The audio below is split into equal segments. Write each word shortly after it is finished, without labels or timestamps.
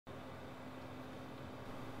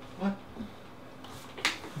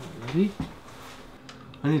Ready?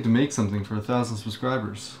 I need to make something for 1,000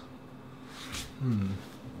 subscribers.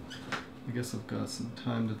 I guess I've got some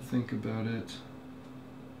time to think about it.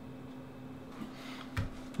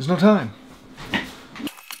 There's no time.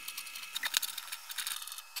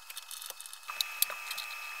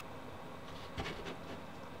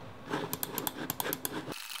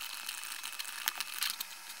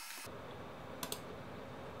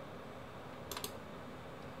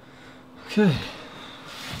 Okay,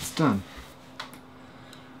 it's done.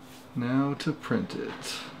 Now to print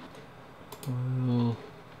it. We'll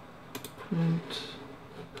print.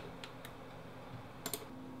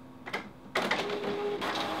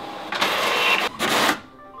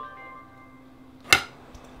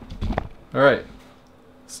 Alright,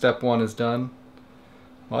 step one is done.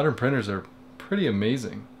 Modern printers are pretty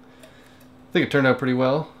amazing. I think it turned out pretty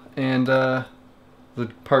well, and the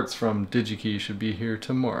parts from DigiKey should be here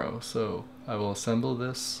tomorrow, so I will assemble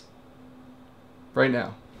this right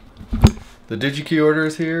now. The DigiKey order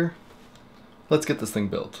is here. Let's get this thing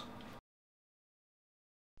built.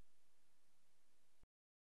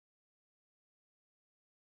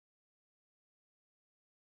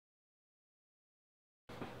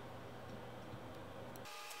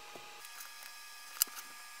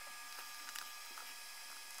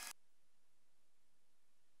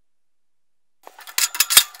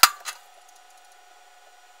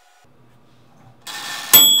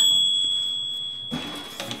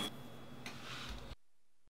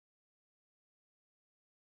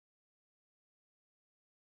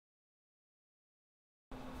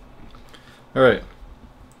 Alright,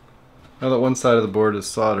 now that one side of the board is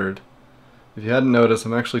soldered, if you hadn't noticed,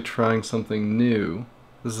 I'm actually trying something new.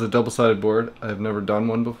 This is a double-sided board. I've never done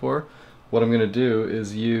one before. What I'm going to do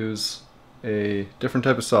is use a different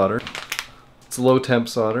type of solder. It's low temp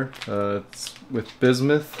solder. It's with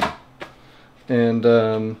bismuth, and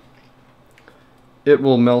it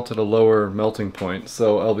will melt at a lower melting point.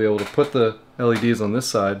 So I'll be able to put the LEDs on this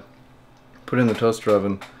side, put it in the toaster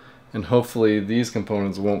oven, and hopefully these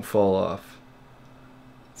components won't fall off.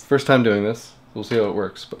 It's the first time doing this. We'll see how it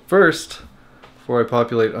works. But first, before I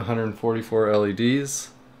populate 144 LEDs,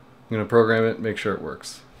 I'm going to program it, make sure it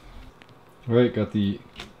works. Alright, got the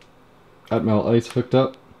Atmel Ice hooked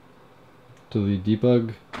up to the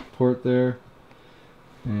debug port there,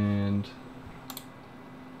 and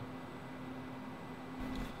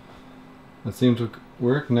that seems to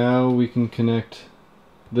work. Now we can connect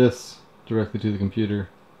this directly to the computer.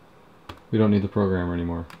 We don't need the programmer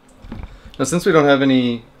anymore. Now, since we don't have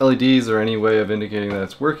any LEDs or any way of indicating that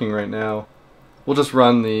it's working right now, we'll just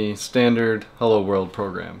run the standard Hello World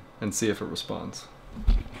program and see if it responds.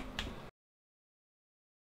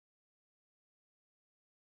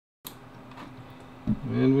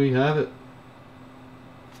 And we have it.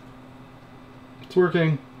 It's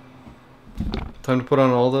working. Time to put on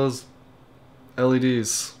all those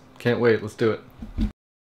LEDs. Can't wait, let's do it.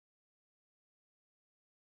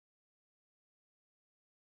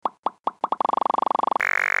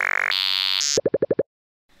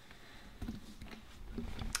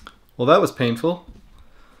 Well, that was painful.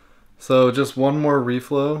 So just one more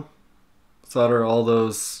reflow. Solder all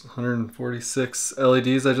those 146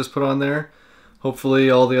 LEDs I just put on there. Hopefully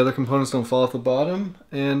all the other components don't fall off the bottom.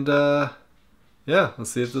 And yeah, let's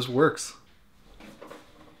see if this works.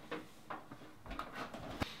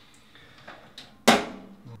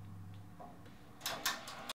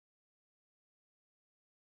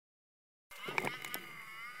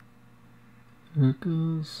 There it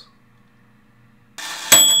goes.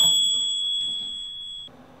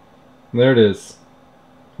 And there it is.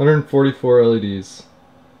 144 LEDs.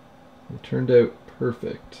 It turned out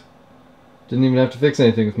perfect. Didn't even have to fix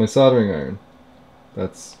anything with my soldering iron.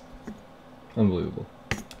 That's unbelievable.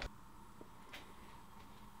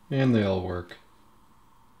 And they all work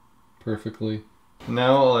perfectly.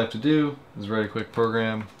 Now all I have to do is write a quick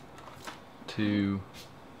program to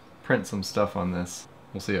print some stuff on this.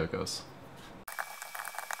 We'll see how it goes.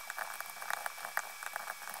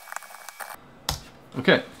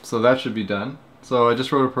 Okay, so that should be done. So I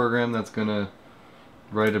just wrote a program that's going to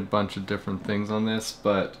write a bunch of different things on this,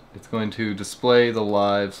 but it's going to display the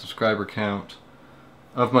live subscriber count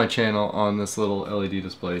of my channel on this little LED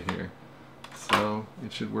display here. So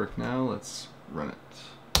it should work now. Let's run it.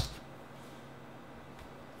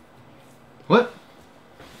 What?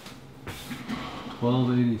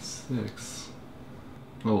 1286.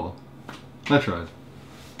 Oh well. I tried.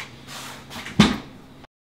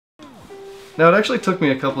 Now it actually took me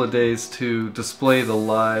a couple of days to display the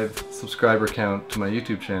live subscriber count to my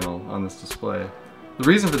YouTube channel on this display. The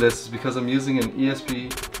reason for this is because I'm using an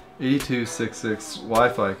ESP8266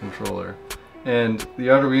 Wi-Fi controller, And the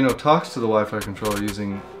Arduino talks to the Wi-Fi controller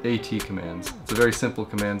using AT commands. It's a very simple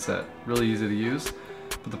command set, really easy to use.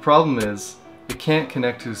 But the problem is, it can't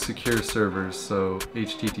connect to secure servers, so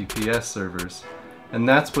HTTPS servers. And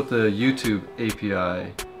that's what the YouTube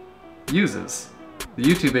API uses. The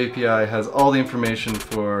YouTube API has all the information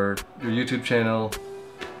for your YouTube channel.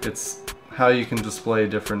 It's how you can display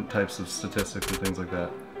different types of statistics and things like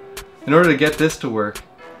that. In order to get this to work,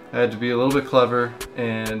 I had to be a little bit clever,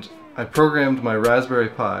 and I programmed my Raspberry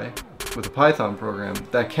Pi with a Python program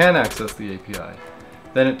that can access the API.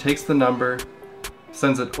 Then it takes the number,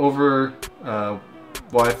 sends it over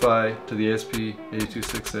Wi-Fi to the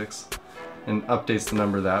ESP8266, and updates the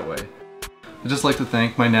number that way. I'd just like to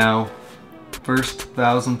thank my now first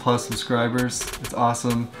 1,000+ subscribers. It's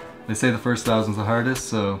awesome. They say the first 1,000's the hardest,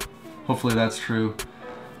 so hopefully that's true.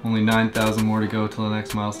 Only 9,000 more to go till the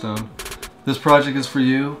next milestone. This project is for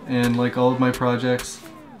you, and like all of my projects,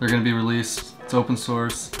 they're going to be released. It's open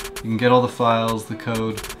source. You can get all the files, the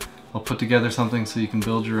code. I'll put together something so you can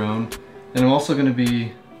build your own. And I'm also going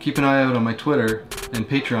to keep an eye out on my Twitter and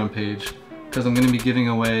Patreon page, because I'm going to be giving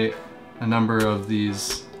away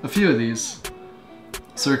a few of these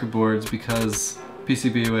circuit boards, because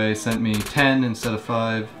PCBWay sent me 10 instead of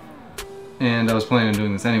 5, and I was planning on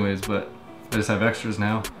doing this anyways, but I just have extras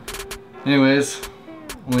now. Anyways,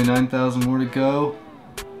 only 9,000 more to go,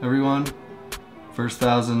 everyone. First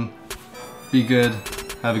 1,000. Be good.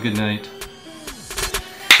 Have a good night.